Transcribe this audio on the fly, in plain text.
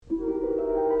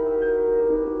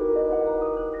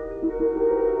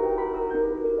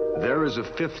There is a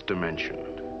fifth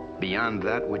dimension, beyond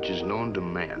that which is known to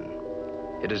man.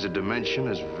 It is a dimension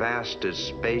as vast as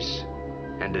space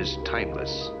and as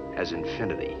timeless as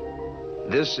infinity.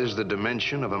 This is the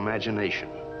dimension of imagination.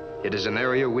 It is an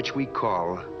area which we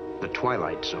call the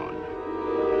Twilight Zone.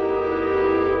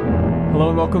 Hello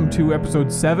and welcome to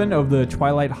episode 7 of the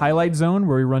Twilight Highlight Zone,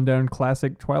 where we run down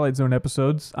classic Twilight Zone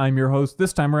episodes. I'm your host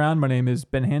this time around. My name is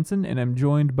Ben Hansen, and I'm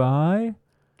joined by...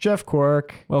 Jeff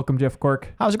Quirk. Welcome, Jeff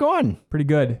Quirk. How's it going? Pretty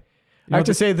good. I have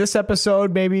to say, this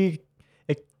episode maybe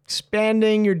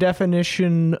expanding your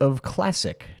definition of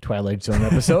classic Twilight Zone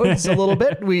episodes a little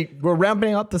bit. We're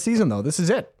ramping up the season, though. This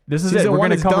is it. This is it. We're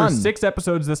going to cover 6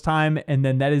 episodes this time, and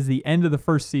then that is the end of the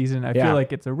first season. I feel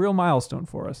like it's a real milestone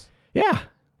for us. Yeah.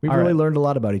 We've really learned a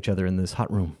lot about each other in this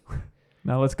hot room.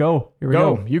 Now let's go. Here we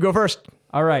go. You go first.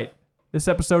 All right. This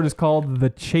episode is called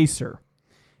The Chaser.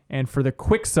 And for the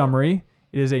quick summary,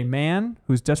 it is a man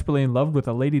who's desperately in love with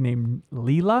a lady named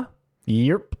Leela.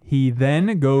 Yep. He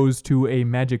then goes to a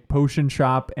magic potion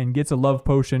shop and gets a love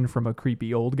potion from a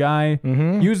creepy old guy.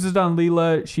 Mm-hmm. Uses it on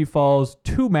Leela. She falls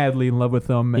too madly in love with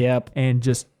him. Yep. And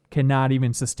just cannot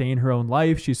even sustain her own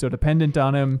life. She's so dependent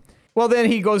on him. Well,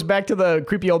 then he goes back to the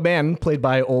creepy old man, played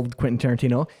by old Quentin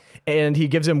Tarantino, and he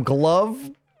gives him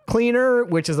glove cleaner,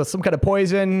 which is some kind of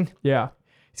poison. Yeah.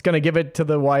 He's going to give it to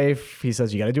the wife. He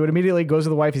says, you got to do it immediately. Goes to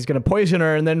the wife. He's going to poison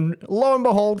her. And then lo and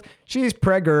behold, she's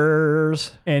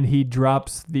preggers. And he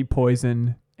drops the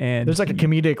poison. And there's like a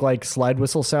comedic like slide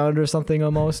whistle sound or something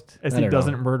almost. As he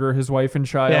doesn't murder his wife and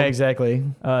child. Yeah, exactly.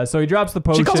 So he drops the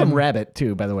potion. She calls him Rabbit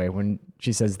too, by the way, when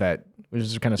she says that, which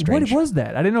is kind of strange. What was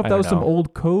that? I didn't know if that was some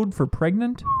old code for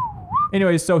pregnant.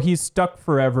 Anyway, so he's stuck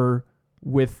forever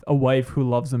with a wife who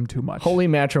loves him too much. Holy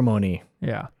matrimony.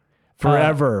 Yeah.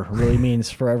 Forever really means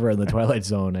forever in the Twilight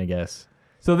Zone, I guess.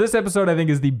 So this episode, I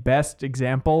think, is the best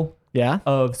example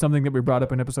of something that we brought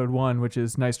up in episode 1, which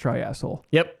is nice try, asshole.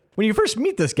 Yep. When you first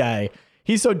meet this guy,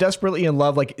 he's so desperately in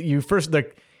love. Like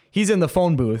he's in the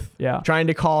phone booth trying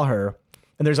to call her.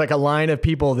 And there's like a line of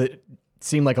people that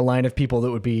seem like a line of people that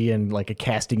would be in like a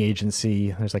casting agency.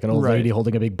 There's like an old lady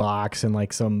holding a big box and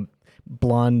like some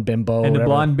blonde bimbo. And the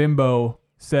blonde bimbo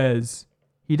says,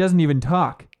 he doesn't even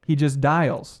talk. He just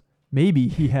dials. Maybe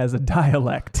he has a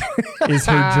dialect, is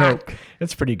her joke.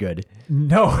 That's pretty good.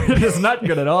 No, it is not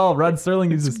good at all. Rod Serling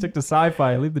needs to stick to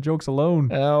sci-fi. Leave the jokes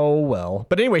alone. Oh, well.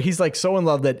 But anyway, he's like so in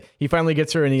love that he finally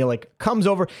gets her and he like comes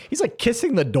over. He's like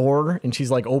kissing the door and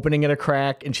she's like opening it a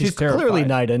crack and she's clearly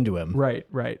not into him.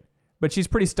 Right. But she's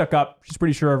pretty stuck up. She's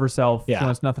pretty sure of herself. Yeah. She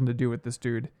wants nothing to do with this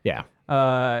dude. Yeah.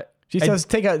 She says,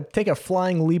 take a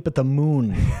flying leap at the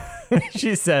moon.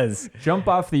 She says. Jump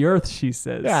off the earth, she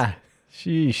says. Yeah.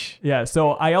 Sheesh. Yeah,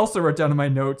 so I also wrote down in my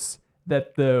notes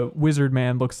that the wizard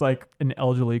man looks like an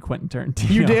elderly Quentin Tarantino.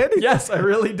 You did? Yes, I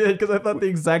really did, because I thought the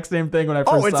exact same thing when I first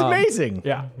saw him. Oh, it's amazing.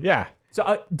 Yeah.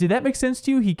 So did that make sense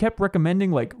to you? He kept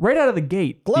recommending, like, right out of the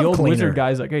gate, glove the old cleaner. Wizard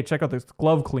guy's like, hey, check out this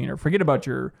glove cleaner. Forget about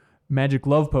your magic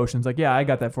glove potions. Like, yeah, I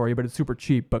got that for you, but it's super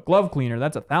cheap. But glove cleaner,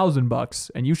 that's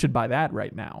 $1,000, and you should buy that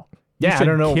right now. Yeah, I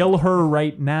don't know. Kill her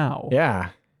right now.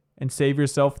 Yeah. And save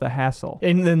yourself the hassle.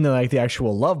 And then the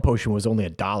actual love potion was only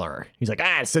 $1. He's like,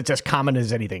 it's as common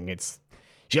as anything.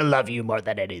 She'll love you more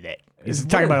than anything. He's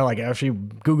talking about it like how she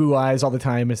goo eyes all the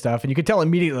time and stuff. And you could tell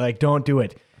immediately, like, don't do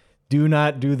it. Do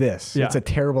not do this. Yeah. It's a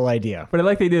terrible idea. But I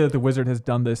like the idea that the wizard has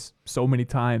done this so many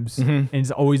times and it's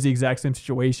always the exact same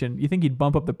situation. You think he'd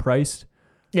bump up the price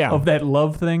of that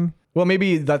love thing? Well,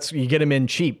 maybe that's, you get him in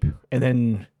cheap and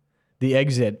then the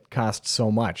exit costs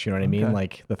so much. You know what I mean?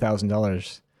 Like the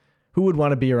 $1,000. Who would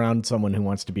want to be around someone who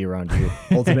wants to be around you?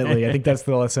 Ultimately, I think that's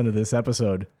the lesson of this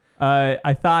episode.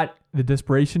 I thought the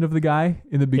desperation of the guy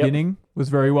in the beginning was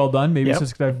very well done. Maybe it's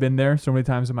just because I've been there so many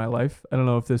times in my life. I don't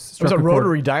know if this... It was a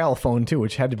rotary dial phone, too,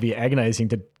 which had to be agonizing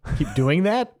to keep doing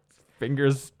that.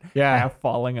 Fingers half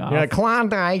falling off. Yeah,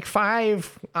 Klondike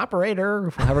 5 operator,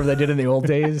 however they did in the old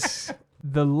days.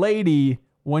 The lady,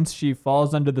 once she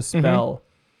falls under the spell,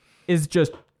 is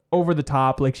just... over the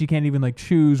top, like she can't even like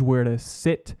choose where to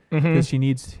sit because she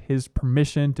needs his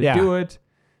permission to do it.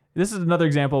 This is another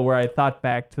example where I thought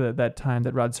back to that time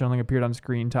that Rod Serling appeared on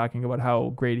screen talking about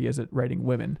how great he is at writing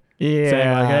women. Yeah.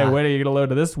 Saying like, hey, when are you going to load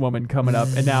to this woman coming up?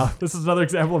 And now this is another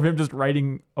example of him just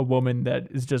writing a woman that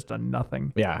is just a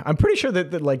nothing. Yeah. I'm pretty sure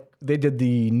that like they did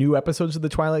the new episodes of the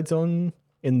Twilight Zone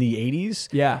in the 80s.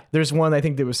 Yeah. There's one, I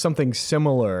think there was something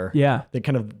similar. Yeah. That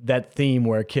kind of that theme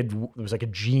where a kid was like a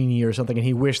genie or something and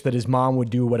he wished that his mom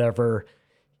would do whatever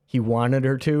he wanted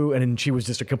her to, and then she was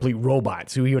just a complete robot.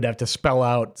 So he would have to spell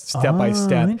out step by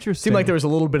step. Interesting. Seemed like there was a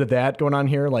little bit of that going on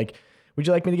here. Like, would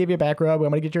you like me to give you a back rub? I'm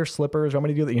going to get your slippers. I'm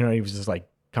going to do that. You know, he was just like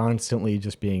constantly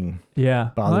just being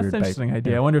bothered. Well, that's an by, interesting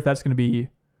idea. I wonder if that's going to be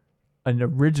an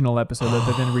original episode that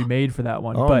they then remade for that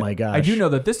one. Oh but my gosh. I do know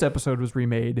that this episode was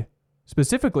remade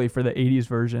specifically for the 80s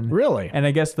version. Really? And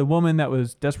I guess the woman that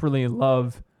was desperately in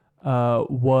love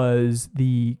was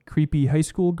the creepy high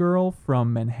school girl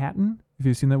from Manhattan. Have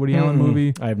you seen that Woody Allen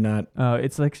movie? I have not.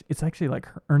 It's actually like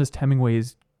Ernest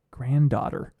Hemingway's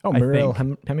granddaughter. Oh, Muriel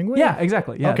Hemingway? Yeah,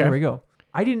 exactly. Yeah, okay. There we go.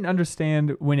 I didn't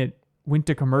understand when it went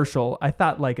to commercial. I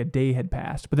thought like a day had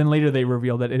passed, but then later they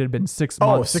revealed that it had been 6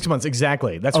 months. Oh, 6 months,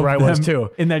 exactly. That's where I was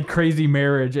too. In that crazy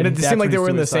marriage. And it seemed like they were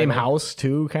in the same house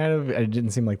too, kind of. It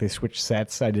didn't seem like they switched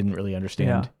sets. I didn't really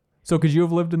understand. Yeah. So could you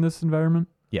have lived in this environment?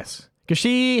 Yes. Because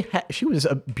she was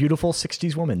a beautiful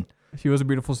 60s woman. She was a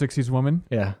beautiful 60s woman?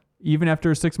 Yeah. Even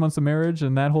after 6 months of marriage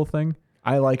and that whole thing?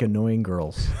 I like annoying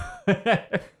girls.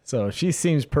 So she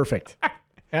seems perfect.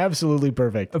 Absolutely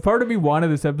perfect. A part of me wanted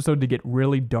this episode to get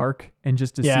really dark and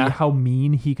just to see how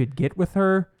mean he could get with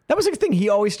her. That was the thing. He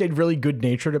always stayed really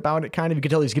good-natured about it, kind of. You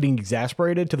could tell he's getting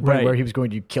exasperated to the point where he was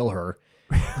going to kill her.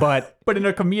 But in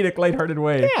a comedic, lighthearted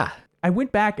way. Yeah. I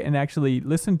went back and actually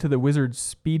listened to the wizard's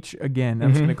speech again. I'm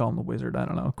just going to call him the wizard. I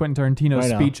don't know. Quentin Tarantino's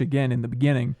speech again in the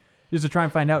beginning. Just to try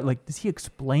and find out, like, does he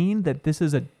explain that this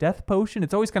is a death potion?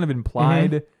 It's always kind of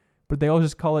implied, but they all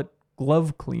just call it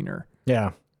glove cleaner.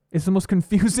 Yeah. It's the most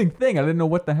confusing thing. I didn't know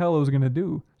what the hell it was going to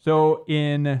do. So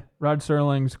in Rod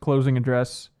Serling's closing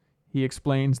address, he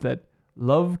explains that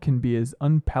love can be as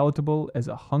unpalatable as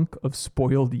a hunk of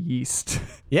spoiled yeast.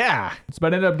 Yeah.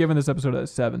 But I ended up giving this episode a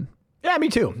 7. Yeah, me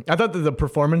too. I thought that the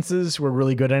performances were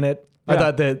really good in it. I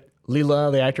thought that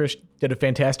Leela, the actress, did a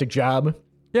fantastic job.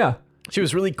 Yeah. She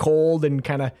was really cold and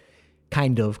kind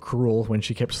of cruel when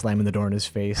she kept slamming the door in his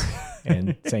face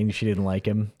and saying she didn't like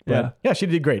him. But yeah, she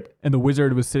did great. And the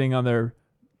wizard was sitting on their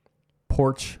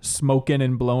porch smoking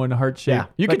and blowing heart shape. Yeah,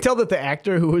 you could tell that the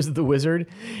actor who was the wizard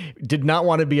did not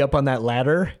want to be up on that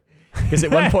ladder. Because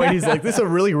at one point he's like, this is a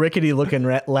really rickety looking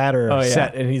ladder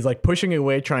set. And he's like pushing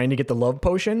away trying to get the love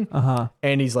potion.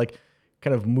 And he's like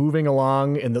kind of moving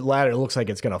along and the ladder looks like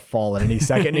it's going to fall at any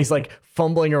second. And he's like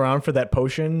fumbling around for that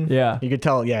potion. Yeah. You could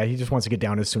tell, he just wants to get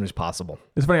down as soon as possible.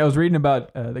 It's funny. I was reading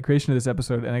about the creation of this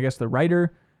episode, and I guess the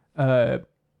writer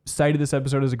cited this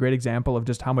episode as a great example of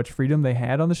just how much freedom they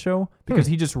had on the show, because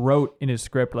he just wrote in his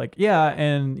script, like,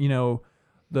 and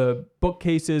the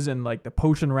bookcases and like the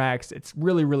potion racks, it's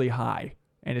really, really high.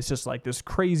 And it's just like this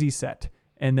crazy set.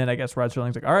 And then I guess Rod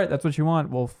Serling's like, all right, that's what you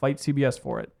want. We'll fight CBS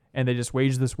for it. And they just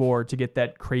waged this war to get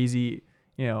that crazy,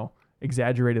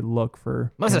 exaggerated look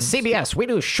for... This is CBS. We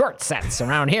do short sets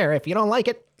around here. If you don't like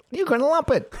it, you can lump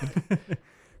it.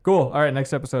 Cool. All right,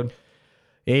 next episode.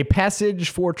 A Passage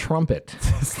for Trumpet.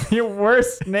 It's the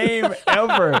worst name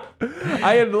ever.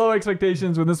 I had low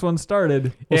expectations when this one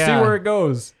started. We'll see where it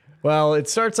goes. Well, it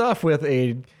starts off with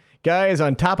a guy is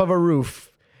on top of a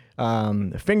roof,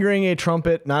 fingering a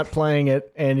trumpet, not playing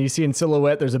it, and you see in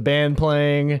silhouette there's a band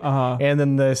playing, and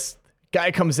then this guy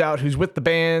comes out who's with the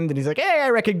band, and he's like, hey, I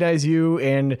recognize you,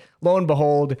 and lo and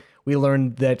behold, we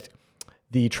learned that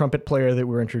the trumpet player that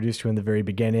we were introduced to in the very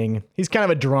beginning, he's kind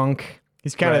of a drunk.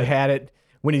 He's kind of had it.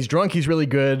 When he's drunk, he's really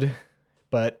good,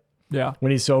 but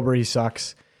when he's sober, he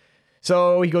sucks.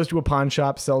 So he goes to a pawn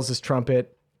shop, sells his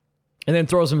trumpet, and then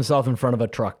throws himself in front of a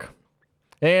truck.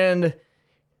 And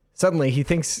suddenly he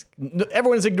thinks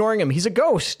everyone's ignoring him. He's a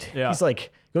ghost. Yeah. He's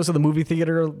like, goes to the movie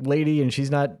theater lady and she's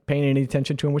not paying any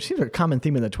attention to him, which seems like a common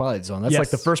theme in the Twilight Zone. That's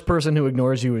like the first person who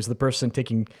ignores you is the person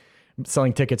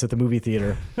selling tickets at the movie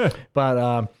theater.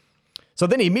 But so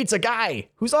then he meets a guy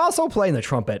who's also playing the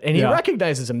trumpet and he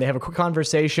recognizes him. They have a quick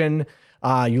conversation.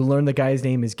 You learn the guy's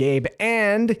name is Gabe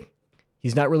and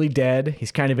he's not really dead.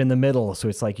 He's kind of in the middle. So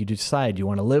it's like you decide, do you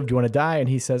want to live? Do you want to die? And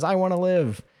he says, I want to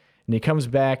live. And he comes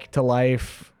back to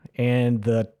life. And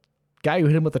the guy who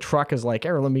hit him with the truck is like,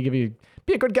 let me be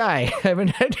a good guy. I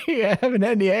haven't had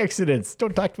any accidents.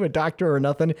 Don't talk to a doctor or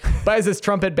nothing. Buys his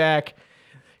trumpet back.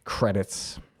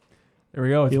 Credits. There we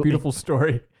go. It's a beautiful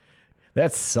story.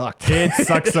 That sucked. It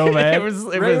sucked so bad.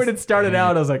 When it started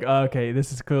out, I was like, okay,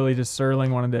 this is clearly just Serling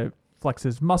wanting to flex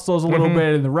his muscles a little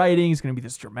bit in the writing. He's going to be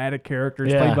this dramatic character.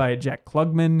 He's played by Jack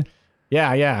Klugman.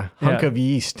 Yeah. Hunk of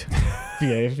yeast,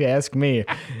 if you ask me.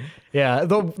 Yeah,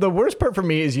 the worst part for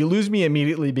me is you lose me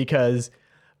immediately because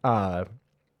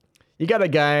you got a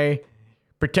guy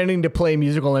pretending to play a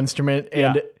musical instrument,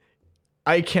 and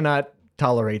I cannot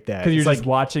tolerate that. Because you're just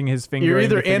watching his finger. You're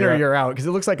either in or you're out, because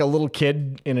it looks like a little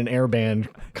kid in an air band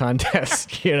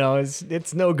contest.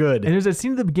 It's no good. And there's a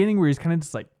scene at the beginning where he's kind of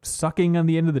just like sucking on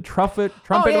the end of the trumpet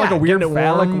in like a weird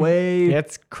phallic way.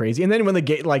 That's crazy. And then when the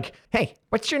gate, like, hey,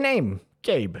 what's your name?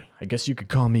 Gabe. I guess you could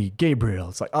call me Gabriel.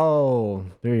 It's like, oh,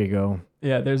 there you go.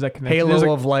 Yeah, there's that connection.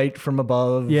 Halo of light from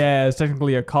above. Yeah, it's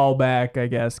technically a callback, I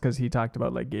guess, because he talked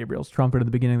about like Gabriel's trumpet at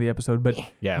the beginning of the episode. But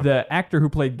the actor who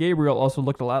played Gabriel also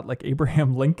looked a lot like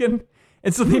Abraham Lincoln.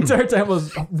 And so the entire time I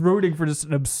was rooting for just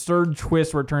an absurd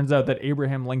twist where it turns out that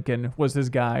Abraham Lincoln was his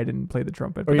guide and played the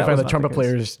trumpet. Or you find the trumpet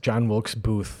player is John Wilkes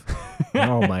Booth.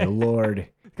 Oh, my Lord.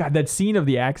 God, that scene of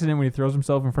the accident when he throws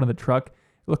himself in front of the truck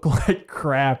looked like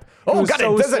crap. Oh, God,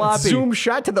 it does that zoom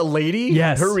shot to the lady?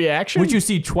 Yes. Her reaction? Which you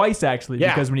see twice, actually,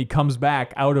 because when he comes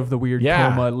back out of the weird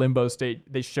coma limbo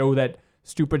state, they show that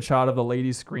stupid shot of the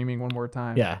lady screaming one more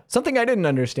time. Yeah. Something I didn't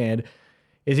understand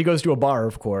is he goes to a bar,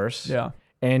 of course. Yeah.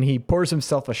 And he pours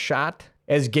himself a shot.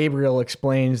 As Gabriel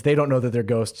explains, they don't know that they're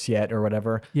ghosts yet or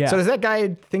whatever. Yeah. So does that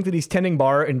guy think that he's tending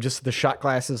bar and just the shot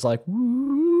glass is like,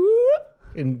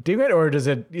 and do it? Or is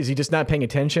he just not paying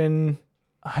attention?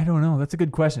 I don't know. That's a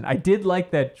good question. I did like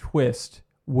that twist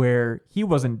where he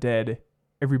wasn't dead.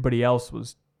 Everybody else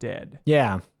was dead.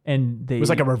 Yeah. And it was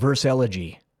like a reverse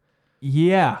elegy.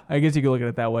 Yeah. I guess you could look at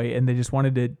it that way. And they just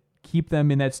wanted to keep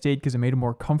them in that state because it made them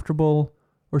more comfortable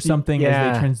or something as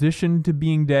they transitioned to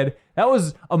being dead. That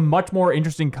was a much more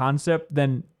interesting concept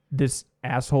than this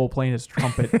asshole playing his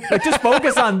trumpet. Like, just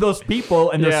focus on those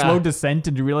people and their slow descent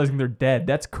into realizing they're dead.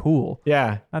 That's cool.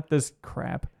 Yeah. Not this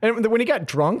crap. And when he got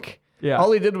drunk,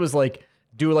 all he did was like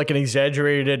do like an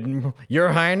exaggerated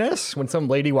 "Your Highness" when some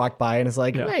lady walked by and it's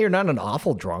like, hey, you're not an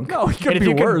awful drunk. No, it could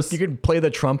be worse. You could play the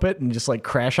trumpet and just like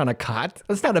crash on a cot.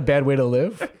 That's not a bad way to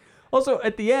live. Also,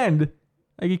 at the end,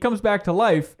 like, he comes back to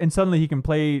life and suddenly he can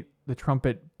play the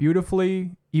trumpet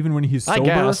beautifully, even when he's sober. I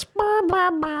guess.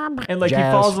 And like he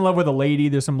falls in love with a lady.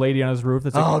 There's some lady on his roof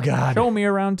that's like, oh God, show me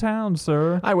around town,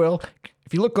 sir. I will.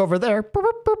 If you look over there,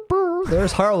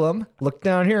 there's Harlem. Look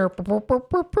down here,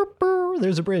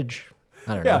 there's a bridge.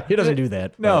 I don't know. He doesn't do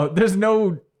that. No, there's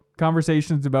no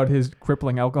conversations about his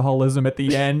crippling alcoholism at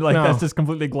the end. Like that's just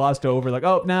completely glossed over. Like,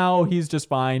 oh, now he's just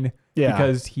fine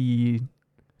because he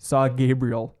saw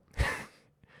Gabriel.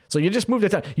 So you just moved to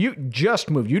town. You just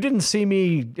moved. You didn't see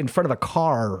me in front of a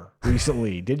car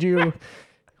recently, did you?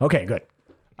 Okay, good.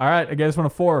 All right, I guess one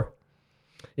of 4.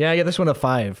 Yeah, I get this one a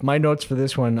 5. My notes for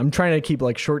this one, I'm trying to keep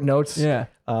like short notes. Yeah.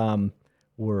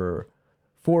 Were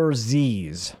 4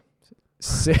 Z's,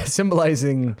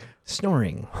 symbolizing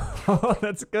snoring. Oh,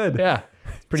 that's good. Yeah.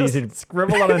 It's pretty easy to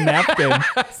scribble on a napkin.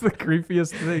 That's the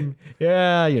creepiest thing.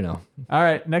 Yeah, you know. All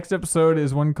right, next episode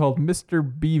is one called Mr.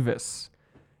 Beavis.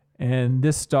 And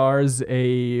this stars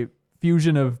a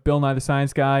fusion of Bill Nye the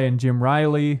Science Guy and Jim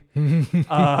Riley, who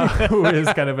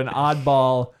is kind of an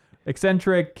oddball,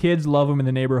 eccentric. Kids love him in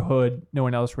the neighborhood. No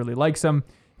one else really likes him.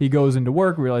 He goes into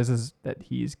work, realizes that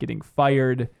he's getting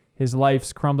fired. His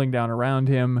life's crumbling down around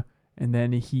him. And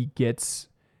then he gets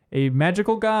a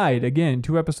magical guide. Again,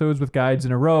 2 episodes with guides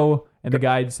in a row. And the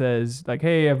guide says, like,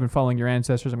 hey, I've been following your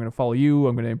ancestors. I'm going to follow you.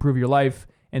 I'm going to improve your life.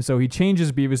 And so he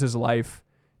changes Beavis's life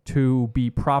to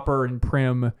be proper and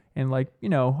prim and like, you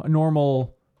know, a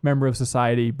normal member of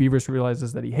society. Beavis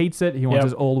realizes that he hates it. He wants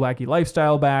his old wacky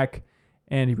lifestyle back.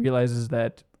 And he realizes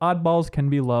that oddballs can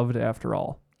be loved after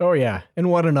all. Oh, yeah.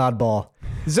 And what an oddball.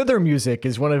 Zither music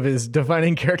is one of his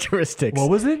defining characteristics.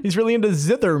 What was it? He's really into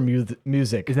zither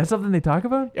music. Is that something they talk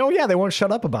about? Oh, yeah. They won't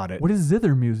shut up about it. What is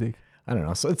zither music? I don't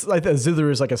know. So it's like a zither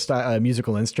is like a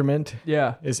musical instrument.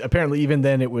 Yeah. Is apparently even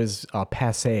then it was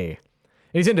passé.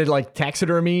 And he's into like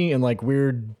taxidermy and like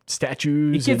weird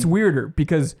statues. It gets weirder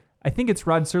because I think it's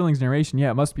Rod Serling's narration.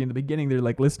 Yeah, it must be in the beginning. They're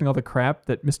like listing all the crap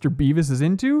that Mr. Beavis is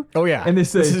into. Oh yeah, and they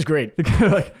say, this is great. They're kind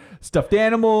of like stuffed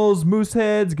animals, moose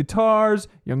heads, guitars,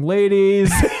 young ladies.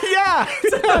 Yeah,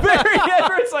 it's at the very end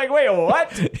where it's like, wait, what?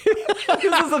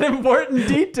 This is an important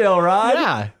detail, Rod.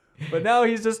 Yeah. But now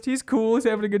he's cool. He's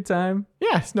having a good time.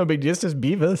 Yeah, it's no big deal. It's just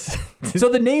Beavis. So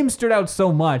the name stood out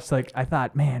so much. Like I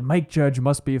thought, man, Mike Judge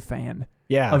must be a fan.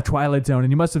 Yeah. Of Twilight Zone,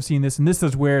 and you must have seen this, and this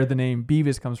is where the name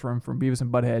Beavis comes from Beavis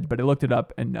and Butthead. But I looked it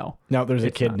up, and no. No, there's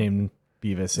a kid named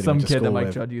Beavis. Some kid that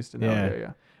Mike Judd used to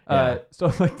know. Yeah. So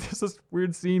like, there's this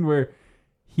weird scene where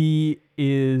he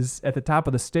is at the top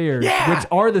of the stairs, which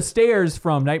are the stairs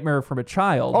from Nightmare from a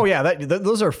Child. Oh yeah,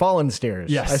 those are fallen stairs.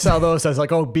 Yes. I saw those. I was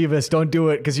like, oh Beavis, don't do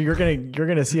it because you're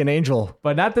gonna see an angel.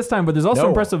 But not this time. But there's also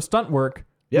impressive stunt work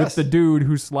with the dude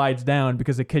who slides down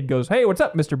because the kid goes, "Hey, what's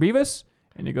up, Mr. Beavis?"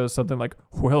 And he goes something like,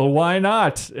 well, why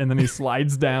not? And then he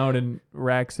slides down and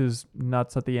racks his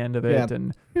nuts at the end of it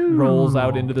and rolls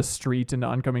out into the street into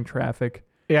oncoming traffic.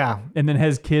 Yeah. And then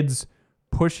has kids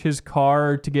push his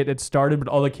car to get it started, but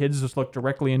all the kids just look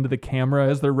directly into the camera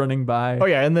as they're running by. Oh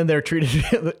yeah, and then they're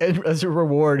treated as a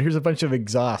reward. Here's a bunch of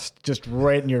exhaust just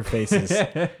right in your faces.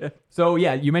 So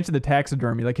yeah, you mentioned the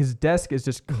taxidermy. Like his desk is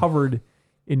just covered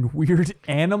in weird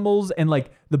animals, and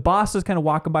like the boss is kind of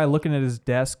walking by looking at his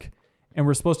desk, and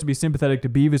we're supposed to be sympathetic to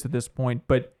Beavis at this point,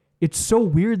 but it's so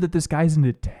weird that this guy's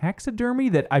into taxidermy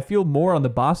that I feel more on the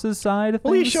boss's side of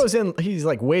things. Well, he shows in, he's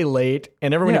like way late,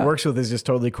 and everyone he works with is just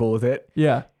totally cool with it.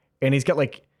 Yeah. And he's got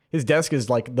like, his desk is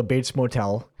like the Bates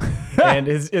Motel. And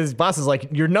his boss is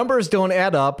like, your numbers don't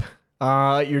add up.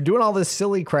 You're doing all this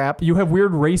silly crap. You have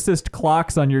weird racist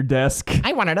clocks on your desk.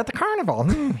 I want it at the carnival.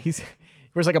 He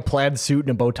wears like a plaid suit and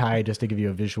a bow tie just to give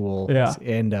you a visual. Yeah.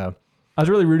 And I was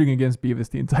really rooting against Beavis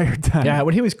the entire time. yeah,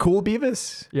 when he was cool,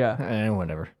 Beavis. Yeah.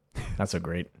 Whatever. Not so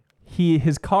great.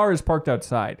 His car is parked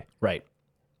outside. Right.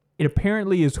 It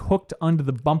apparently is hooked onto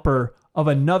the bumper of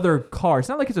another car. It's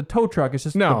not like it's a tow truck. It's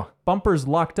just the bumper's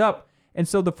locked up. And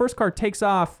so the first car takes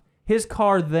off. His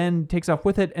car then takes off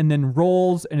with it and then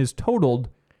rolls and is totaled.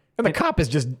 And the cop is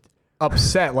just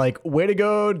upset. Like, way to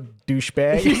go,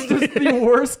 douchebag. He's just the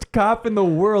worst cop in the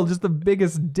world. Just the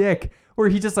biggest dick. Where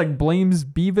he just like blames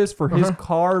Beavis for his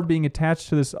car being attached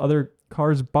to this other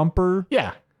car's bumper.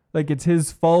 Yeah. Like it's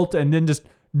his fault, and then just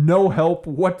no help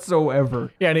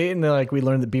whatsoever. Yeah, and like we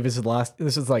learned that Beavis had lost.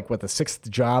 This is like what, the 6th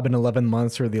job in 11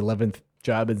 months, or the 11th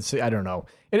job in I don't know.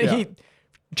 And he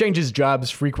changes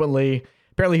jobs frequently.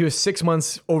 Apparently, he was 6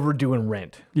 months overdue in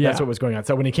rent. Yeah. That's what was going on.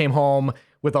 So when he came home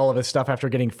with all of his stuff after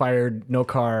getting fired, no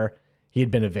car, he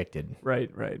had been evicted. Right.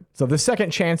 So the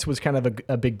second chance was kind of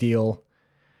a big deal.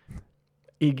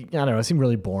 I don't know. It seemed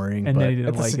really boring. And then he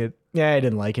didn't like it. Yeah, I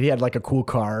didn't like it. He had like a cool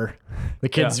car. The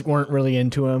kids weren't really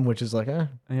into him, which is like, And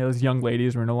those young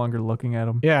ladies were no longer looking at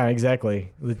him. Yeah,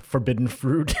 exactly. The forbidden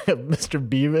fruit of Mr.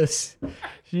 Beavis.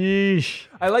 Sheesh.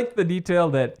 I like the detail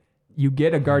that you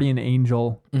get a guardian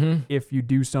angel if you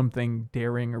do something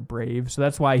daring or brave. So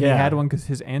that's why he had one, because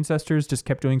his ancestors just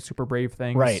kept doing super brave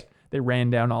things. Right. They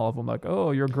ran down all of them like,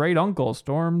 oh, your great uncle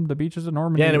stormed the beaches of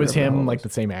Normandy. Yeah, and it was him, like the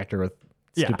same actor with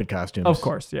stupid costumes. Of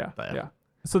course, yeah.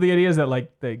 So the idea is that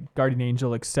like the guardian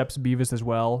angel accepts Beavis as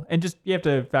well, and just you have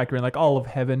to factor in like all of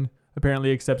heaven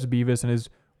apparently accepts Beavis and his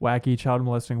wacky child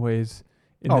molesting ways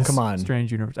in this come on.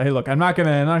 strange universe. Hey, look, I'm not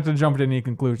gonna jump to any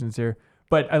conclusions here,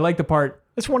 but I like the part.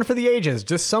 It's one for the ages.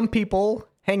 Just some people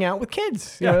hang out with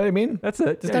kids. You know what I mean? That's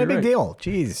it. It's not a big deal.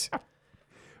 Jeez.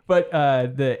 But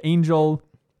the angel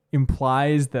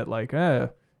implies that like,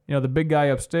 the big guy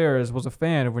upstairs was a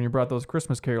fan of when you brought those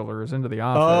Christmas carolers into the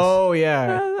office. Oh, yeah.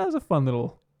 That was a fun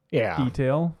little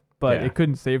detail, but it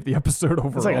couldn't save the episode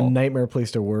overall. It's like a nightmare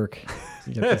place to work.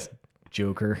 You get this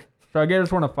Joker. So I gave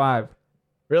this one a 5.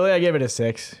 Really? I gave it a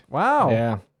 6. Wow.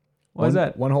 Yeah. Why is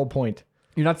that? One whole point.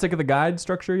 You're not sick of the guide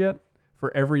structure yet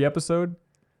for every episode?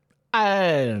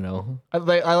 I don't know. I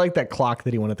like that clock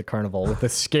that he won at the carnival with the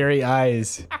scary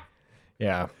eyes.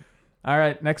 Yeah. All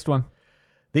right, next one.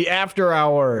 The After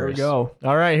Hours. Here we go.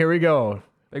 All right, here we go.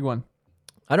 Big one.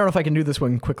 I don't know if I can do this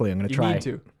one quickly. I'm going to try. You need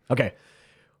to. Okay.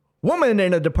 Woman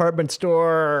in a department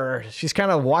store. She's kind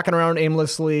of walking around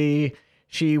aimlessly.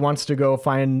 She wants to go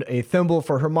find a thimble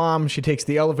for her mom. She takes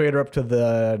the elevator up to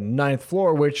the 9th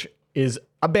floor, which is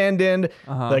abandoned.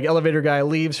 The elevator guy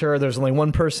leaves her. There's only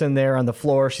one person there on the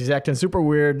floor. She's acting super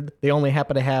weird. They only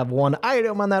happen to have one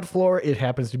item on that floor. It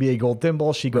happens to be a gold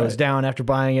thimble. She goes down after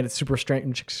buying it. It's super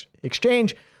strange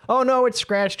exchange. Oh no, it's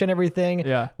scratched and everything.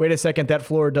 Yeah. Wait a second, that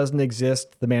floor doesn't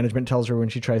exist. The management tells her when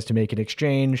she tries to make an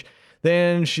exchange.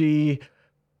 Then she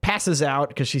passes out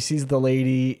because she sees the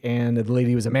lady, and the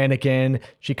lady was a mannequin.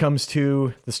 She comes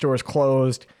to, the store is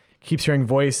closed, keeps hearing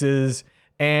voices,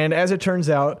 and as it turns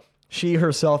out, she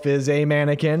herself is a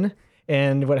mannequin.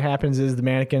 And what happens is the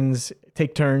mannequins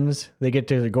take turns. They get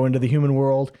to go into the human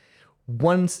world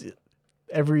once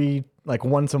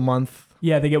a month.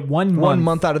 Yeah, they get 1 month. 1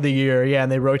 month out of the year. Yeah,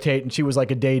 and they rotate. And she was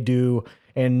like a day due.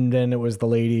 And then it was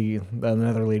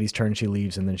another lady's turn. She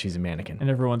leaves, and then she's a mannequin. And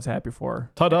everyone's happy for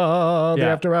her. Ta-da! The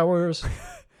After Hours.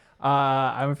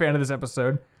 I'm a fan of this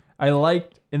episode. I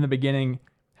liked in the beginning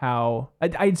how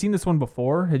I'd seen this one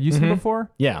before. Had you seen it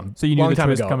before? Yeah. So you knew the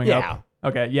twist ago. coming up.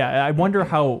 Okay. Yeah. I wonder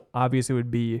how obvious it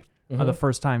would be the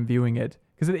first time viewing it,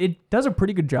 because it does a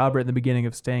pretty good job right in the beginning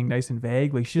of staying nice and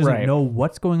vague. Like she doesn't know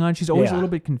what's going on. She's always a little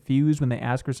bit confused when they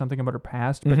ask her something about her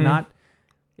past, but not.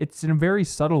 It's in a very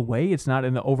subtle way. It's not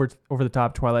in the over the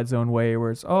top Twilight Zone way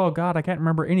where it's, oh God, I can't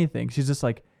remember anything. She's just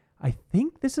like, I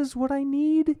think this is what I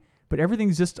need, but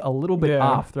everything's just a little bit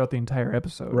off throughout the entire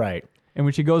episode. Right. And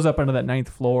when she goes up onto that 9th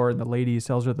floor and the lady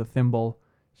sells her the thimble,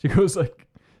 she goes like,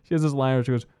 she has this line where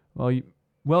she goes, well,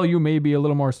 well, you may be a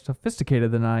little more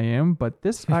sophisticated than I am, but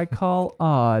this I call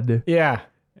odd. Yeah.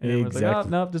 And exactly. Like, oh,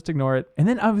 no, just ignore it. And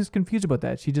then I was confused about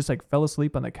that. She just like fell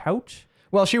asleep on the couch.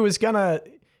 Well, she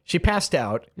passed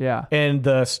out. Yeah. And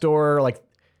the store, like,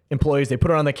 employees, they put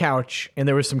her on the couch, and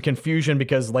there was some confusion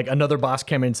because, like, another boss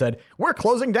came in and said, we're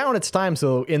closing down, it's time.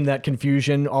 So in that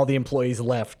confusion, all the employees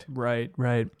left. Right.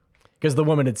 Because the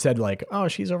woman had said, like, oh,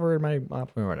 she's over in my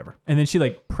or whatever. And then she,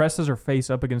 like, presses her face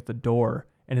up against the door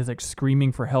and is, like,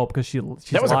 screaming for help because she's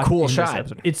that was a cool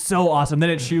shot. It's so awesome. Then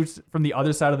it shoots from the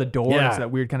other side of the door. Yeah. It's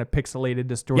that weird kind of pixelated,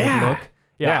 distorted look.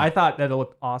 Yeah, I thought that it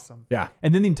looked awesome. Yeah.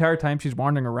 And then the entire time she's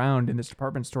wandering around in this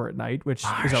department store at night, which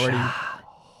is already...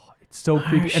 it's so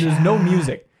creepy. And there's no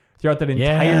music throughout that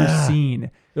entire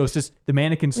scene. It was just the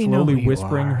mannequin slowly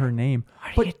whispering her name.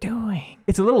 What are you doing?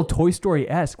 It's a little Toy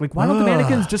Story-esque. Like, why don't the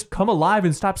mannequins just come alive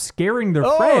and stop scaring their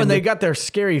friend? Oh, and they got their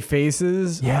scary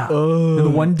faces. Yeah. And the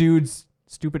one dude's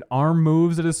stupid arm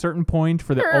moves at a certain point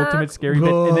for the ultimate scary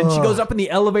bit. And then she goes up in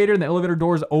the elevator, and the elevator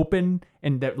doors open,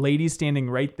 and that lady's standing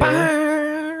right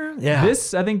there. Yeah.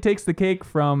 This, I think, takes the cake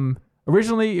from...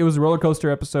 Originally, it was a roller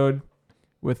coaster episode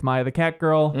with Maya the Cat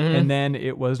Girl, and then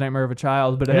it was Nightmare of a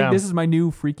Child. But I think this is my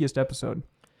new freakiest episode.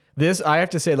 This, I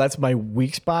have to say, that's my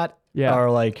weak spot. Yeah. Are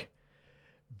like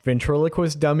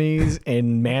ventriloquist dummies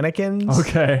and mannequins.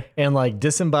 Okay. And like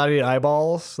disembodied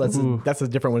eyeballs. That's a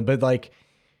different one. But like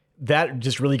that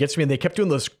just really gets me. And they kept doing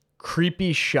those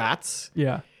creepy shots.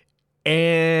 Yeah.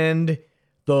 And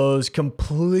those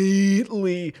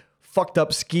completely fucked up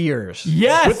skiers.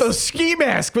 Yes. With those ski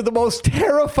masks were the most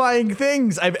terrifying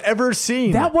things I've ever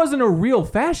seen. That wasn't a real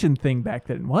fashion thing back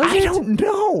then, was it? I don't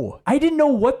know. I didn't know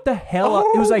what the hell.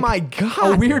 Oh, it was like my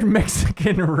God. A weird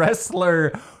Mexican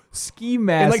wrestler ski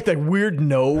mask. And like the weird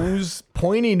nose,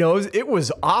 pointy nose. It was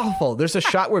awful. There's a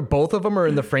shot where both of them are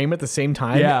in the frame at the same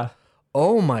time. Yeah.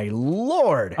 Oh my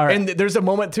Lord. Right. And there's a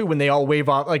moment too when they all wave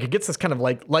off, like it gets this kind of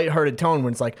like lighthearted tone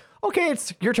when it's like, okay,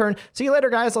 it's your turn. See you later,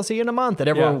 guys. I'll see you in a month. And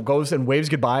everyone goes and waves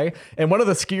goodbye. And one of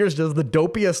the skiers does the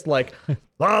dopiest like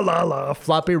la la la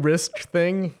floppy wrist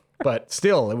thing. But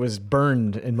still, it was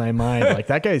burned in my mind. Like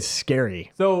that guy's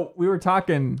scary. So we were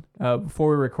talking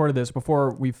before we recorded this,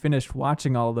 before we finished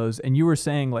watching all of those, and you were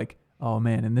saying like, oh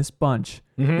man, in this bunch,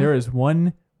 there is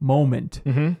one moment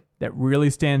that really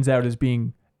stands out as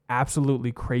being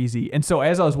absolutely crazy. And so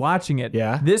as I was watching it,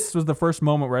 this was the first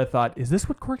moment where I thought, is this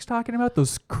what Cork's talking about?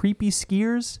 Those creepy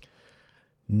skiers?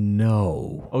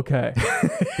 No. Okay.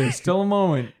 There's still a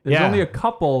moment. There's only a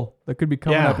couple that could be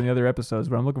coming up in the other episodes,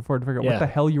 but I'm looking forward to figure out what the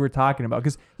hell you were talking about.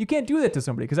 Because you can't do that to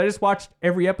somebody. Because I just watched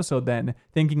every episode then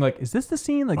thinking like, is this the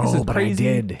scene? Like, this is crazy.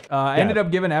 I did. I ended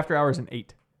up giving After Hours an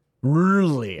 8.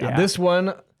 Really? Yeah. This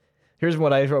one, here's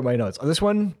what I wrote in my notes. On this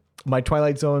one, my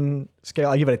Twilight Zone scale,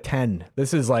 I give it a 10.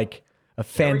 This is like a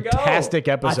fantastic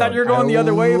episode. I thought you were going the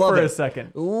other way for a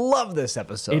second. Love this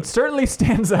episode. It certainly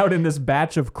stands out in this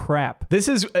batch of crap. This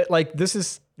is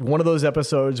one of those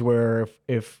episodes where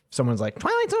if someone's like,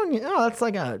 Twilight Zone, that's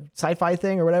like a sci-fi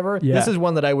thing or whatever. Yeah. This is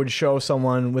one that I would show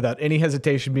someone without any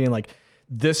hesitation being like,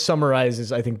 this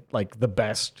summarizes, I think, like the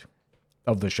best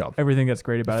of the show. Everything that's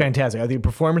great about it. Fantastic. I think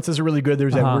performances are really good.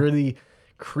 There's that really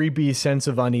creepy sense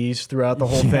of unease throughout the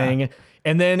whole thing.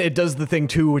 And then it does the thing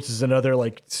too, which is another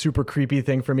like super creepy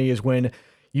thing for me, is when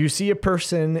you see a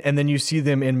person and then you see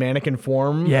them in mannequin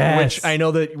form. Yes. Which I know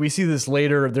that we see this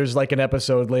later. There's like an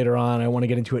episode later on. I want to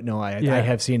get into it. No, I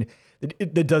have seen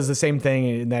it does the same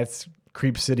thing, and that's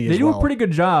Creep City as well. They do a pretty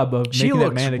good job of making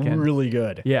that mannequin. She looks really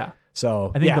good. Yeah.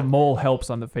 So I think the mole helps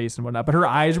on the face and whatnot, but her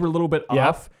eyes were a little bit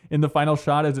off in the final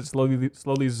shot as it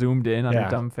slowly zoomed in on her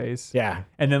dumb face. Yeah.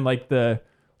 And then like that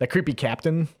creepy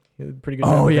captain. Pretty good.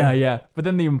 Oh yeah. But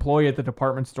then the employee at the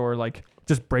department store like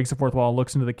just breaks the fourth wall,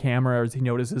 looks into the camera as he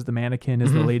notices the mannequin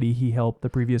is the lady he helped the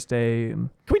previous day. And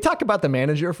can we talk about the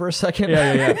manager for a second?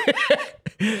 Yeah.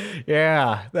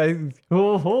 Yeah. There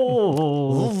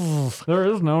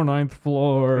is no ninth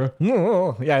floor.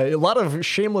 Yeah, a lot of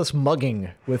shameless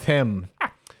mugging with him.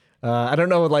 I don't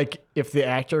know, like, if the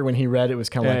actor, when he read it, was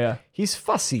kind of like, he's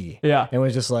fussy. Yeah. And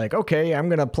was just like, okay, I'm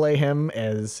going to play him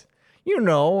as,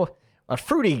 a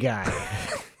fruity guy.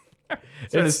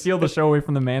 Trying to steal the show away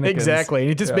from the mannequins. Exactly. And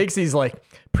he just makes these, like,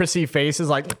 prissy faces,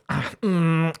 like,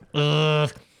 a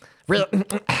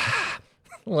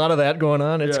lot of that going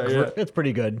on. It's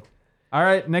pretty good. All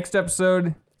right, next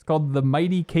episode. It's called The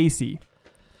Mighty Casey.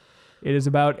 It is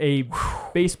about a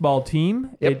baseball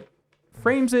team. Yep. It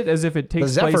frames it as if it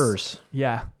takes the place... Zephyrs.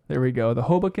 Yeah, there we go. The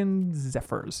Hoboken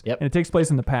Zephyrs. Yep. And it takes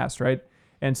place in the past, right?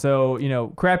 And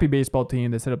so, crappy baseball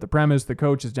team. They set up the premise. The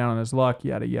coach is down on his luck,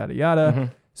 yada, yada,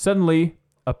 yada. Suddenly,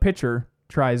 a pitcher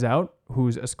tries out,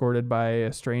 who's escorted by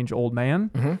a strange old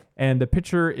man. And the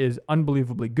pitcher is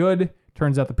unbelievably good.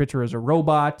 Turns out the pitcher is a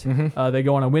robot. They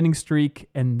go on a winning streak.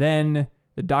 And then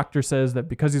the doctor says that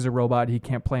because he's a robot, he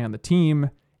can't play on the team.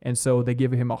 And so they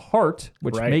give him a heart,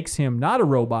 which makes him not a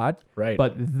robot. Right.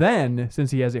 But then,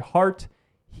 since he has a heart,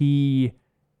 he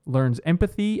learns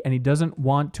empathy, and he doesn't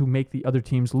want to make the other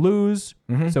teams lose.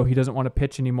 So he doesn't want to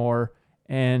pitch anymore,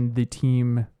 and the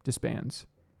team disbands.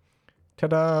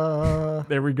 Ta-da!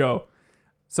 There we go.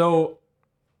 So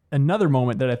another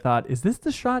moment that I thought, is this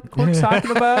the shot Cork's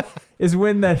talking about? Is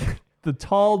when the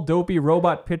tall, dopey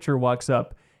robot pitcher walks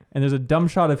up, and there's a dumb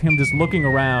shot of him just looking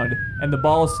around, and the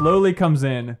ball slowly comes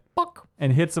in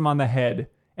and hits him on the head.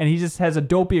 And he just has a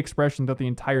dopey expression throughout the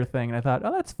entire thing. And I thought,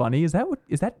 oh, that's funny. Is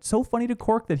that so funny to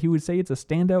Cork that he would say it's a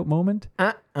standout moment?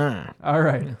 All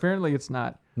right. Apparently it's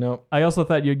not. No. I also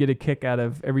thought you'd get a kick out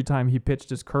of every time he pitched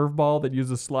his curveball that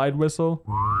used a slide whistle.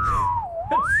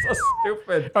 That's so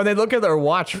stupid. Oh, they look at their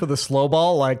watch for the slow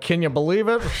ball. Like, can you believe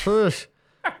it? I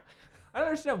don't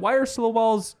understand. Why are slow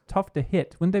balls tough to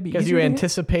hit? Wouldn't they be because easier you to hit?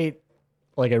 anticipate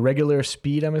like a regular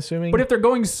speed, I'm assuming. But if they're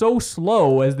going so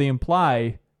slow as they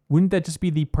imply, wouldn't that just be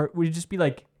would it just be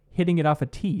like hitting it off a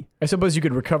tee? I suppose you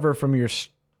could recover from your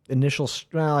initial,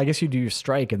 well, I guess you do your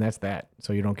strike and that's that.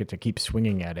 So you don't get to keep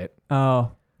swinging at it.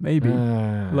 Oh, maybe.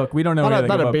 Look, we don't know anything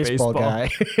not about a baseball guy.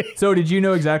 So did you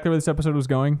know exactly where this episode was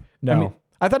going? No.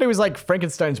 I thought it was like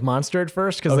Frankenstein's monster at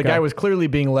first because the guy was clearly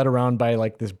being led around by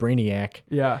like this brainiac.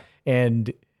 Yeah.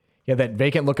 And yeah, that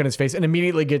vacant look on his face and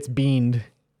immediately gets beamed.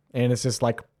 And it's just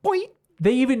like, boing.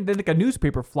 Then like a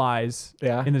newspaper flies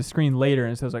in the screen later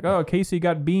and it says like, oh, Casey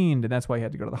got beamed. And that's why he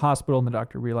had to go to the hospital. And the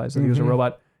doctor realized that he was a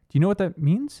robot. Do you know what that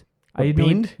means?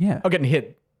 Beamed? Yeah. Oh, getting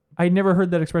hit. I never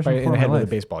heard that expression before in the head in my with life.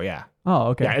 a baseball, yeah. Oh,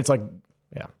 okay. Yeah, it's like,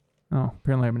 yeah. Oh,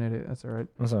 apparently I'm an idiot. That's all right.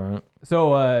 That's all right.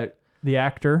 So the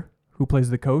actor who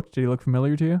plays the coach, did he look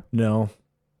familiar to you? No.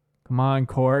 Come on,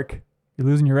 Cork. You're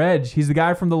losing your edge. He's the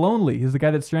guy from The Lonely. He's the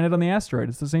guy that's stranded on the asteroid.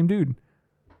 It's the same dude.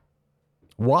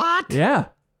 What? Yeah.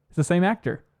 It's the same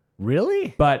actor.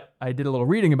 Really? But I did a little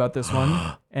reading about this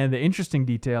one, and the interesting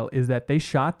detail is that they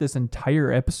shot this entire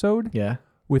episode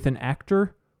with an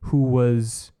actor who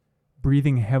was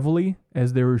breathing heavily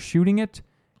as they were shooting it,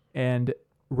 and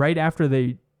right after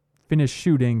they finished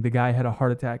shooting, the guy had a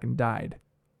heart attack and died.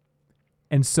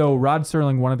 And so Rod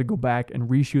Serling wanted to go back and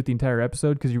reshoot the entire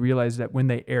episode because he realized that when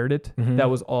they aired it, that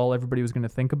was all everybody was going to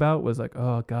think about was like,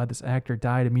 oh, God, this actor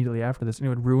died immediately after this. And it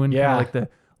would ruin kind of like the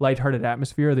lighthearted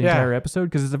atmosphere of the entire episode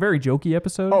because it's a very jokey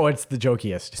episode. Oh, it's the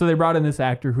jokiest. So they brought in this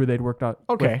actor who they'd worked out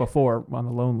with before on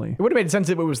The Lonely. It would have made sense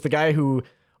if it was the guy who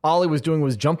all he was doing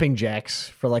was jumping jacks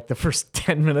for like the first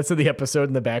 10 minutes of the episode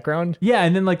in the background. Yeah,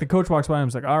 and then like the coach walks by and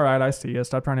was like, all right, I see you.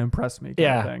 Stop trying to impress me.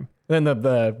 Kind of thing. Then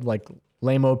the like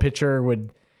lame-o pitcher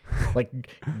would like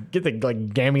get the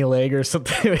like gammy leg or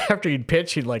something. After he'd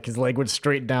pitch, he'd like his leg would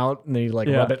straighten out and he'd like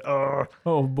rub it.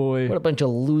 Oh boy. What a bunch of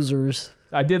losers.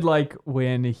 I did like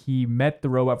when he met the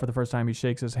robot for the first time, he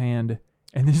shakes his hand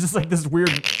and there's just like this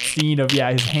weird scene of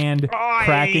his hand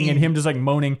cracking and him just like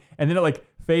moaning, and then it like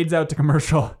fades out to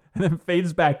commercial and then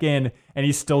fades back in and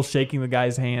he's still shaking the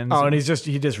guy's hands. Oh, and he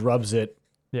just rubs it.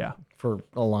 Yeah. For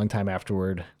a long time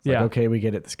afterward. It's like, okay, we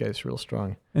get it. This guy's real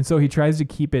strong. And so he tries to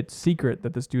keep it secret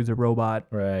that this dude's a robot.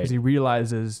 Right. Because he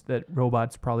realizes that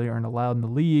robots probably aren't allowed in the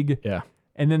league. Yeah.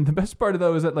 And then the best part of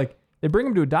that is that like they bring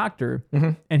him to a doctor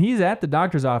and he's at the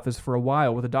doctor's office for a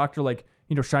while with a doctor like,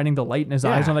 shining the light in his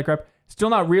eyes and all that crap.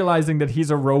 Still not realizing that he's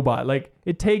a robot. Like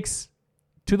it takes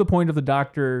to the point of the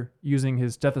doctor using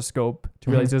his stethoscope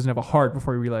to realize he doesn't have a heart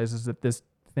before he realizes that this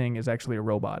thing is actually a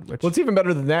robot. Which, what's even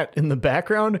better than that, in the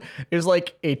background is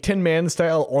like a Tin Man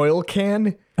style oil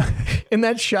can in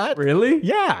that shot. Really?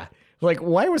 Yeah. Like,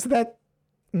 why was that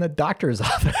in the doctor's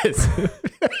office?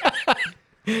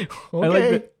 Okay. I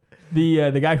like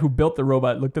the guy who built the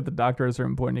robot looked at the doctor at a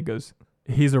certain point and he goes,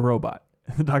 he's a robot.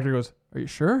 And the doctor goes, are you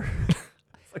sure?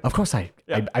 Like, of course I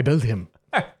built him.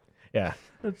 Yeah.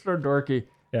 That's so dorky.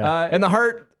 Yeah. And the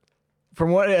heart,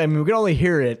 from what we could only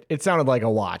hear it, it sounded like a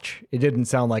watch. It didn't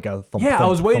sound like a thump. Yeah, thump, I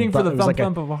was waiting for the thump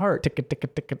thump of a heart. Tick, tick,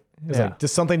 tick. It was like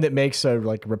just something that makes a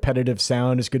like repetitive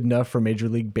sound is good enough for Major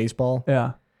League Baseball.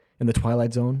 Yeah. In the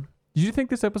Twilight Zone. Did you think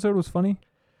this episode was funny?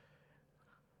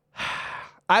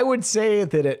 I would say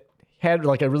that it had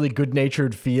like a really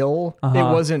good-natured feel. It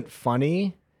wasn't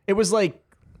funny. It was like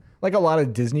a lot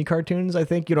of Disney cartoons, I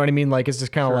think. You know what I mean? Like it's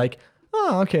just kind of like,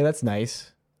 oh, okay, that's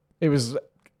nice. It was a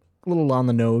little on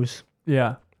the nose.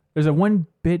 Yeah. There's a one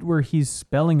bit where he's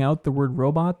spelling out the word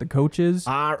robot, the coach is.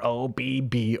 ROBBOTT.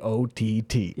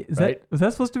 Was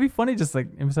that supposed to be funny? Just like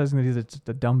emphasizing that he's just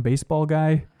a dumb baseball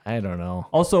guy? I don't know.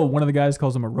 Also, one of the guys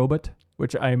calls him a robot,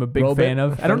 which I am a big fan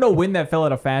of. I don't know when that fell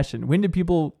out of fashion. When did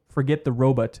people forget the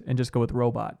robot and just go with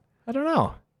robot? I don't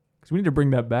know. Because we need to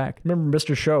bring that back. Remember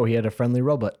Mr. Show? He had a friendly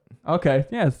robot. Okay.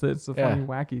 Yeah, it's a funny,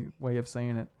 wacky way of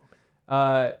saying it.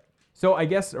 So I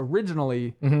guess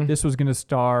originally this was going to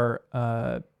star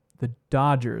the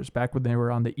Dodgers back when they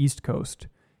were on the East Coast.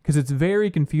 Because it's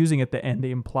very confusing at the end. They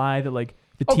imply that like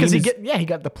the team he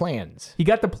got the plans. He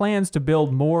got the plans to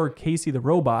build more Casey the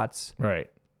robots. Right.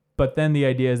 But then the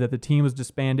idea is that the team was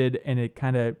disbanded and it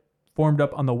kind of formed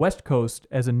up on the West Coast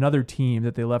as another team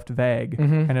that they left vague,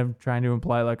 kind of trying to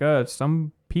imply like,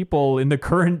 some people in the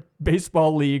current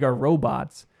baseball league are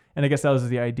robots. And I guess that was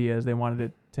the idea, is they wanted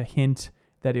it to hint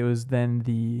that it was then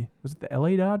was it the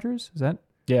LA Dodgers? Is that?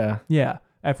 Yeah. Yeah.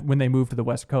 When they moved to the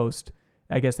West Coast,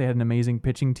 I guess they had an amazing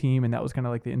pitching team, and that was kind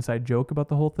of like the inside joke about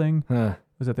the whole thing,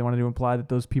 was that they wanted to imply that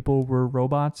those people were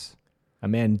robots. A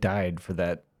man died for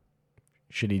that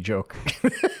shitty joke.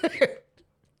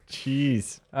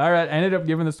 Jeez. All right. I ended up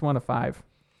giving this one a 5.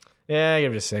 Yeah, I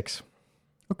gave it a 6.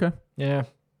 Okay. Yeah.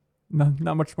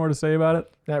 Not much more to say about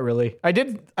it. Not really. I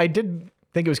did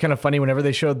think it was kind of funny whenever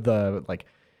they showed the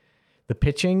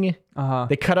pitching.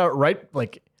 They cut out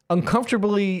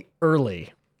uncomfortably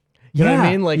early. You know what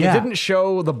I mean? Like, it didn't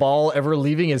show the ball ever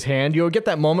leaving his hand. You'll get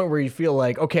that moment where you feel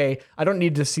like, okay, I don't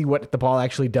need to see what the ball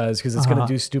actually does because it's going to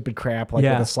do stupid crap like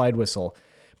with a slide whistle.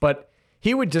 But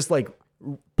he would just like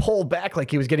pull back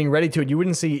like he was getting ready to it. You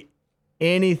wouldn't see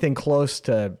anything close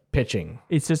to pitching.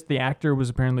 It's just the actor was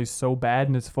apparently so bad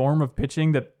in his form of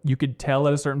pitching that you could tell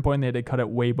at a certain point they had to cut it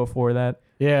way before that.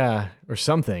 Yeah, or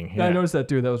something. Yeah. I noticed that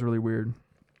too. That was really weird.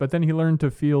 But then he learned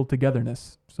to feel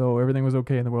togetherness. So everything was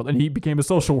okay in the world. And he became a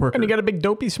social worker. And he got a big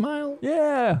dopey smile.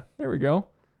 Yeah. There we go.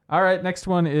 All right. Next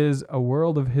one is A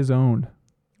World of His Own.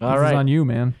 All this right. is on you,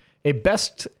 man. A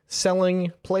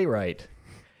best-selling playwright.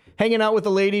 Hanging out with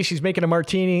the lady. She's making a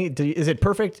martini. Is it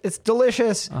perfect? It's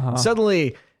delicious.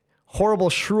 Suddenly, horrible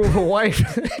shrew of a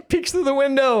wife peeks through the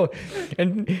window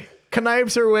and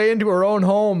connives her way into her own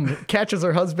home, catches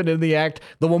her husband in the act.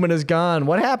 The woman is gone.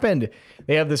 What happened?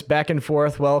 They have this back and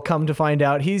forth. Well, come to find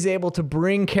out, he's able to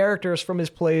bring characters from his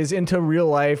plays into real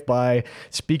life by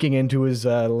speaking into his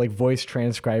voice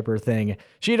transcriber thing.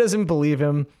 She doesn't believe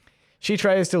him. She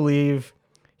tries to leave.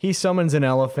 He summons an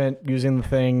elephant using the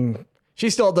thing. She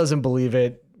still doesn't believe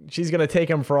it. She's going to take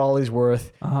him for all he's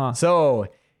worth. So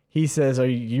he says,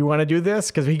 you want to do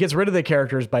this? Because he gets rid of the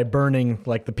characters by burning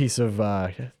like the piece of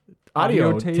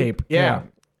audio tape. Yeah.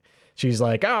 She's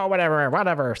like, oh,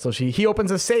 whatever. So he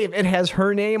opens a safe. It has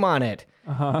her name on it.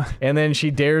 And then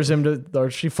she dares him or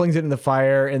she flings it in the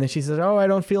fire. And then she says, oh, I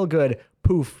don't feel good.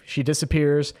 Poof. She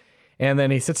disappears. And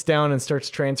then he sits down and starts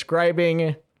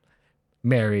transcribing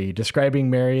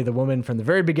describing Mary, the woman from the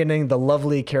very beginning, the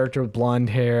lovely character with blonde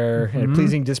hair and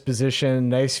pleasing disposition,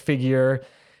 nice figure,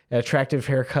 attractive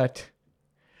haircut.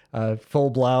 Full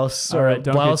blouse. All right,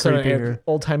 don't blouse get creepy here.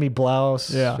 Old-timey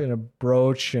blouse and a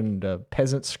brooch and a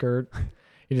peasant skirt.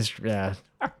 You just,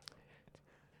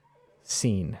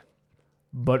 Scene.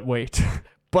 But wait.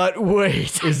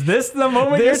 Is this the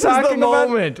moment you're talking about? This is the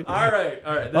moment. All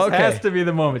right. This has to be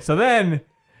the moment. So then,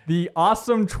 the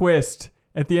awesome twist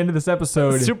at the end of this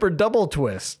episode. Super double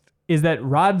twist. Is that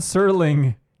Rod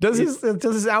Serling does his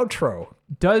outro.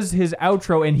 Does his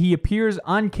outro, and he appears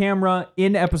on camera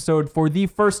in episode for the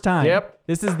first time. Yep.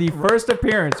 This is the first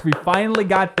appearance. We finally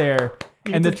got there.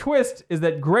 And the twist is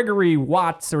that Gregory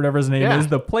Watts, or whatever his name is,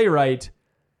 the playwright,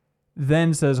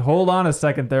 then says, hold on a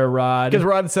second there, Rod. Because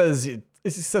Rod says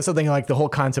something like the whole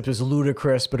concept is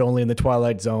ludicrous, but only in the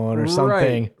Twilight Zone or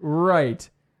something. Right.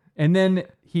 And then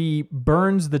he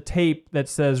burns the tape that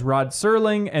says Rod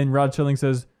Serling, and Rod Serling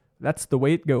says, that's the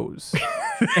way it goes.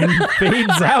 And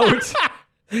fades out.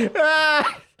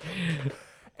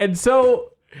 And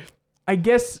so I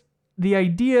guess the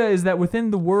idea is that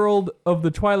within the world of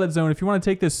the Twilight Zone, if you want to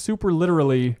take this super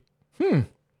literally,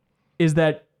 is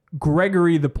that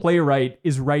Gregory the playwright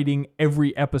is writing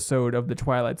every episode of the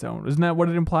Twilight Zone. Isn't that what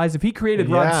it implies? If he created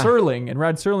Rod Serling, and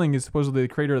Rod Serling is supposedly the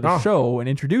creator of the show and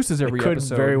introduces every episode.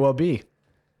 Could very well be.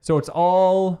 So it's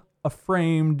all a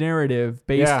framed narrative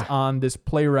based on this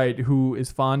playwright who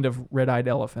is fond of red-eyed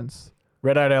elephants.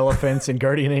 Red-eyed elephants and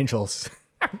guardian angels.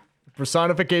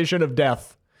 Personification of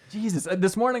death. Jesus.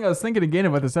 This morning I was thinking again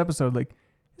about this episode. Like,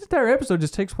 this entire episode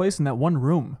just takes place in that one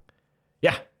room.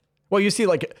 Yeah. Well, you see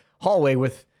like hallway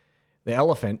with the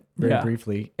elephant very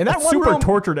briefly. And that one super room,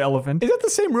 tortured elephant. Is that the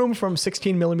same room from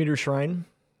 16mm Shrine?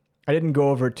 I didn't go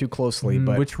over it too closely,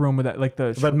 but which room was that? Like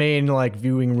the main like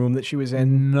viewing room that she was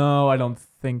in? No, I don't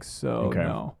think so. Okay.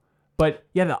 No. But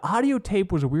yeah, the audio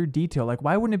tape was a weird detail. Like,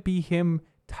 why wouldn't it be him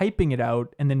typing it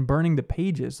out and then burning the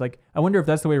pages. Like, I wonder if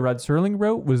that's the way Rod Serling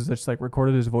wrote, was just like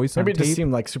recorded his voice on tape. Maybe it just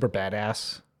seemed like super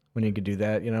badass when he could do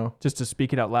that, you know? Just to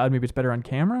speak it out loud. Maybe it's better on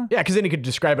camera. Yeah, because then he could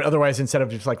describe it. Otherwise, instead of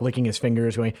just like licking his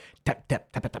fingers, going tap tap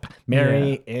tap tap tap.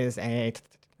 Mary is a.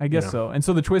 I guess so. And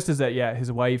so the twist is that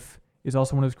his wife is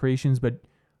also one of his creations, but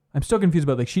I'm still confused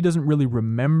about, like, she doesn't really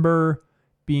remember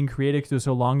being created because it was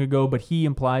so long ago. But he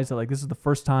implies that, like, this is the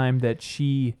first time that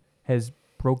she has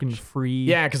broken free.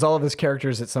 Yeah, because all of his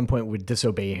characters at some point would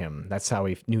disobey him. That's how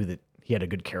he knew that he had a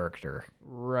good character.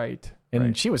 Right.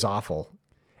 And she was awful.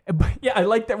 But yeah, I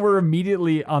like that we're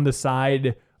immediately on the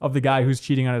side of the guy who's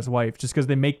cheating on his wife, just because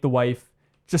they make the wife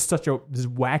just such this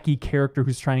wacky character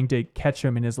who's trying to catch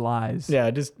him in his lies.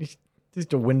 Yeah, just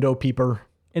a window peeper.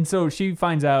 And so she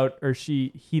finds out, or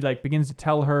he like begins to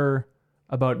tell her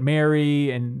about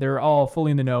Mary, and they're all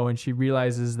fully in the know, and she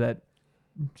realizes that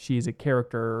she's a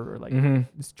character, or like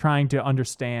is trying to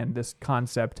understand this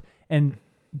concept. And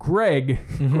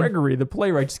Gregory, the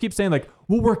playwright, just keeps saying, like,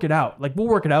 we'll work it out. Like, we'll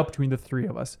work it out between the three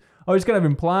of us. Oh, he's kind of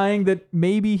implying that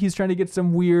maybe he's trying to get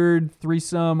some weird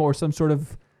threesome or some sort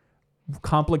of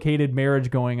complicated marriage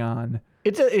going on.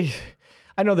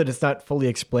 I know that it's not fully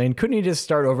explained. Couldn't he just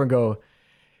start over and go,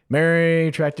 Mary,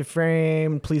 attractive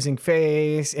frame, pleasing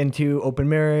face, into open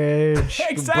marriage,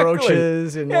 exactly.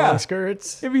 Brooches and long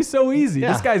skirts? It'd be so easy.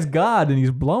 Yeah. This guy's God, and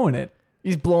he's blowing it.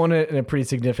 He's blowing it in a pretty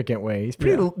significant way. He's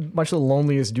pretty much the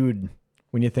loneliest dude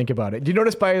when you think about it. Do you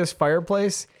notice by his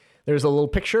fireplace, there's a little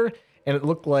picture, and it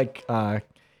looked like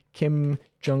Kim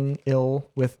Jong-il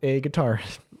with a guitar.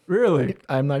 Really?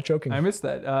 I'm not joking. I missed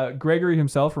that. Gregory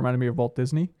himself reminded me of Walt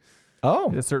Disney.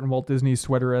 Oh. A certain Walt Disney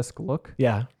sweater-esque look.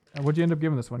 Yeah. What'd you end up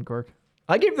giving this one, Cork?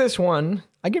 I give this one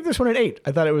an 8.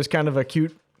 I thought it was kind of a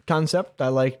cute concept. I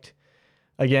liked,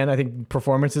 again, I think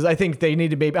performances. I think they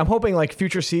need to maybe, I'm hoping like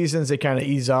future seasons, they kind of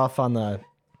ease off on the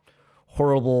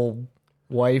horrible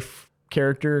wife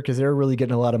character, because they're really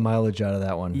getting a lot of mileage out of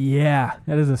that one. Yeah,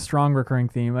 that is a strong recurring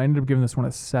theme. I ended up giving this one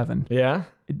a 7. Yeah?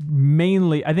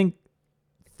 Mainly, I think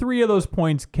 3 of those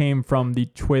points came from the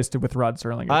twist with Rod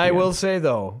Serling. I will say,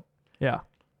 though. Yeah.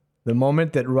 The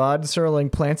moment that Rod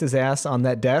Serling plants his ass on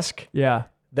that desk. Yeah.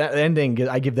 That ending,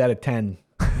 I give that a 10.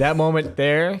 That moment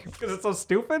there. Because it's so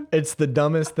stupid? It's the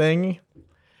dumbest thing.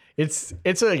 It's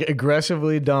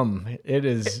aggressively dumb.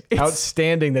 It's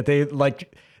outstanding that they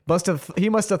he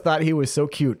must have thought he was so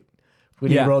cute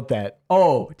when he wrote that.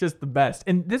 Oh, just the best.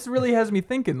 And this really has me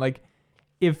thinking, like,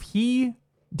 if he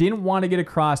didn't want to get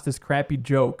across this crappy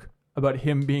joke about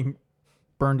him being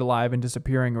burned alive and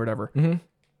disappearing or whatever,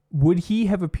 would he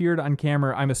have appeared on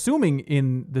camera? I'm assuming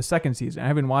in the second season. I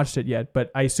haven't watched it yet, but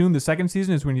I assume the second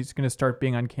season is when he's going to start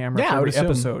being on camera for every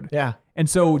episode. Yeah. And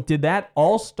so did that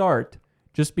all start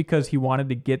just because he wanted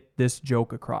to get this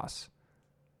joke across?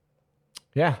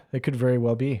 Yeah, it could very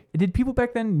well be. Did people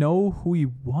back then know who he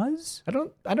was? I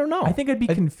don't know. I think I'd be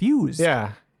confused.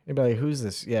 Yeah. They'd be like, who's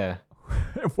this? Yeah.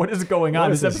 What is going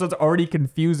on? This episode's already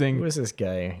confusing. Who is this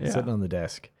guy sitting on the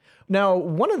desk? Now,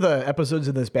 one of the episodes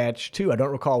in this batch, too, I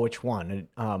don't recall which one,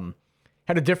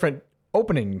 had a different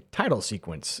opening title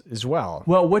sequence as well.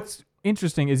 Well, what's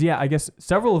interesting is, I guess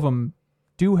several of them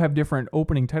do have different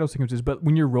opening title sequences, but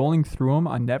when you're rolling through them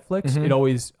on Netflix, it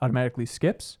always automatically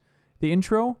skips the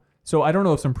intro. So I don't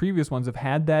know if some previous ones have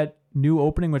had that new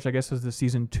opening, which I guess is the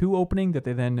season 2 opening that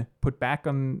they then put back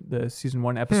on the season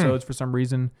 1 episodes for some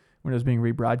reason when it was being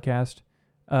rebroadcast.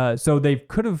 So they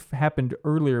could have happened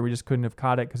earlier. We just couldn't have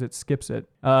caught it because it skips it.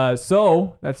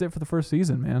 So that's it for the first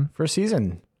season, man. First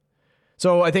season.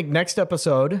 So I think next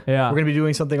episode, we're going to be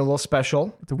doing something a little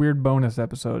special. It's a weird bonus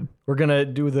episode. We're going to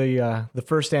do the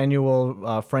first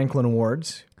annual Franklin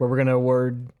Awards, where we're going to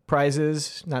award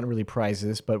prizes. Not really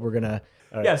prizes, but we're going to...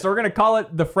 so we're going to call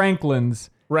it the Franklins.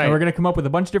 Right. And we're going to come up with a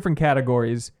bunch of different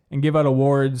categories and give out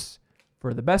awards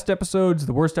for the best episodes,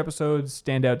 the worst episodes,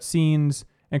 standout scenes.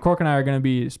 And Cork and I are going to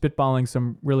be spitballing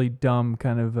some really dumb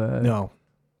kind of...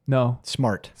 No.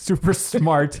 Smart. Super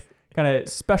smart kind of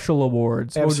special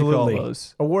awards. Absolutely. What would you call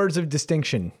those? Awards of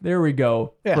distinction. There we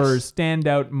go. Yes. For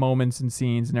standout moments and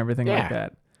scenes and everything like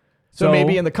that. So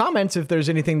maybe in the comments, if there's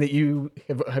anything that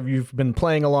you've been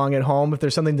playing along at home, if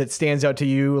there's something that stands out to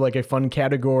you, like a fun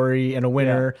category and a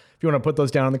winner, if you want to put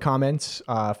those down in the comments,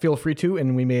 feel free to,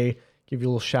 and we may give you a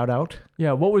little shout out.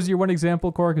 Yeah. What was your one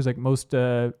example, Cork? Is like most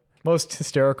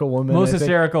hysterical woman. Most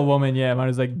hysterical woman. Yeah. Mine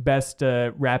was like best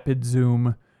rapid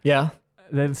zoom. Yeah.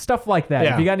 Stuff like that.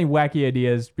 Yeah. If you got any wacky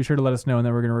ideas, be sure to let us know, and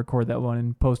then we're going to record that one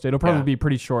and post it. It'll probably be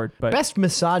pretty short, but best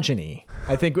misogyny,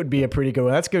 I think, would be a pretty good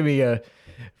one. That's going to be a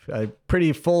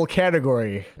pretty full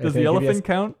category. Does the elephant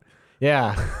count?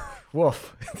 Yeah.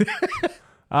 Woof.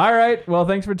 All right. Well,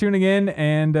 thanks for tuning in,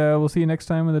 and we'll see you next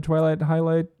time in the Twilight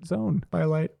Highlight Zone.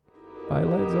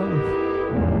 Twilight Zone.